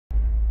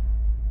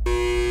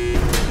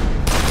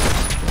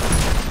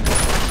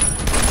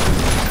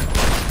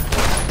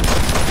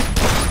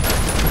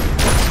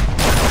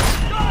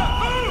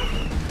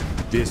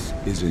This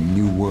is a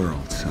new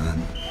world, son.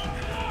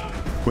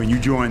 When you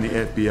join the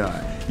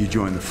FBI, you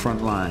join the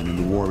front line in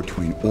the war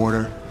between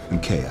order and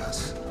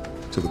chaos.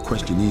 So the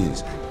question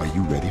is, are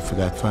you ready for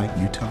that fight,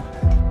 Utah?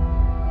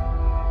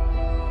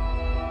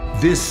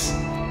 This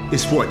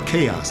is what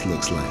chaos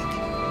looks like.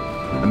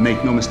 And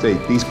make no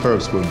mistake, these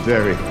perps were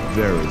very,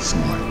 very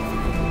smart.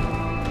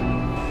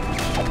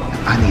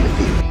 Now, I need a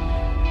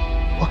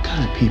theory. What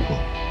kind of people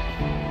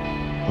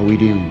are we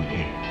dealing with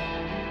here?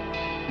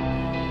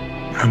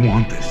 I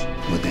want this.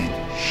 Well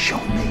then, show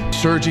me.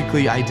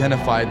 Surgically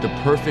identified the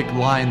perfect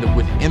line that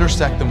would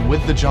intersect them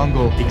with the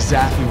jungle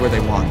exactly where they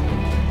want.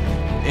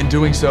 In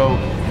doing so,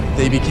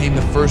 they became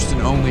the first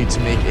and only to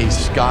make a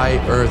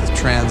sky-earth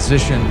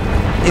transition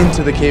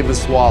into the Cave of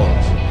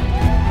Swallows.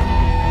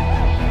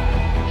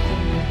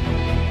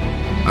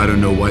 I don't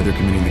know why they're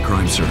committing the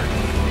crime, sir,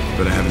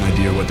 but I have an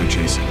idea what they're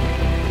chasing.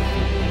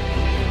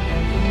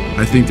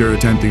 I think they're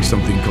attempting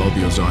something called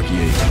the Ozaki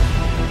 8.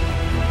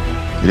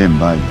 You didn't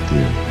buy the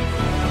theory.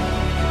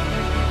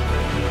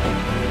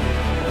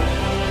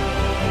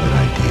 But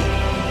I did.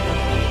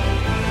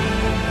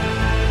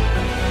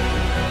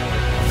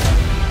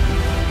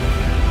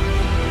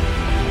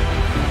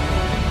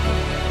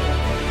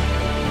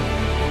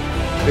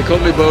 They call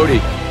me Bodhi.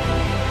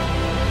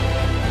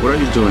 What are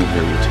you doing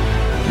here, Utah?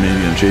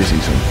 Maybe I'm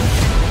chasing something.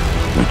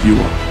 Like you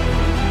are.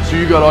 So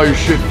you got all your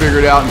shit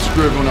figured out and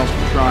screw everyone else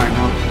for trying,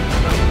 huh?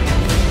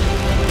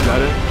 Is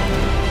that it?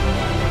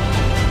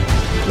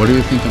 What do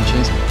you think I'm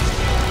chasing?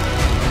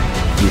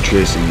 You're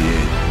chasing the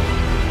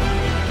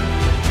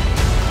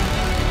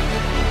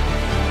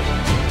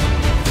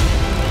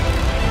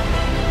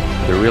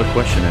 8. The real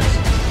question is,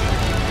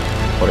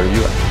 what are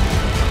you at?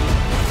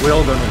 We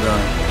all gonna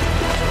die.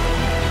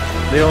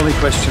 The only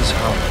question is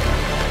how.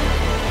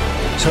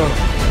 So,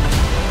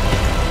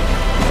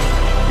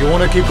 you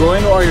want to keep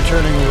going or are you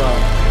turning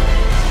around?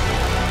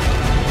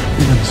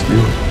 Let's do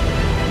it.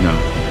 No,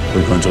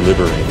 we're going to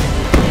liberate it.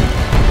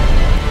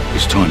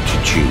 It's time to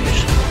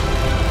choose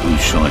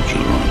whose side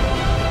you're on.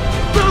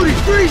 Bodhi,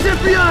 freeze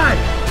FBI!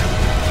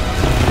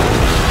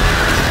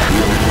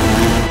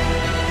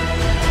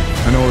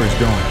 I know where he's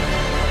going.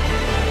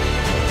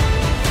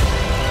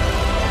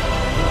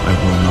 I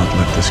will not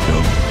let this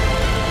go.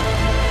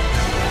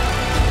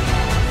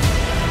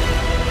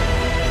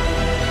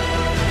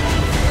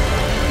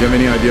 Do you have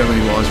any idea how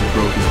many laws you've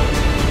broken?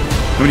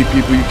 How many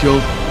people you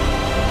killed?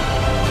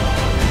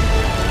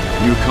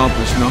 You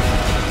accomplished nothing.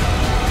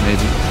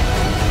 Maybe,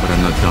 but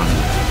I'm not done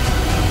yet.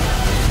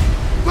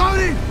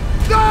 Bodhi!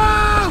 No!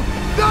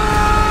 No!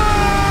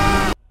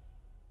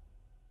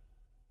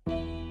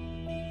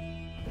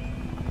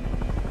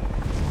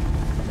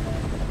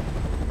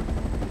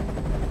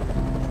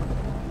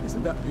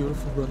 Isn't that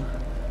beautiful, brother?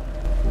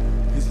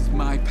 This is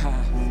my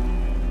path.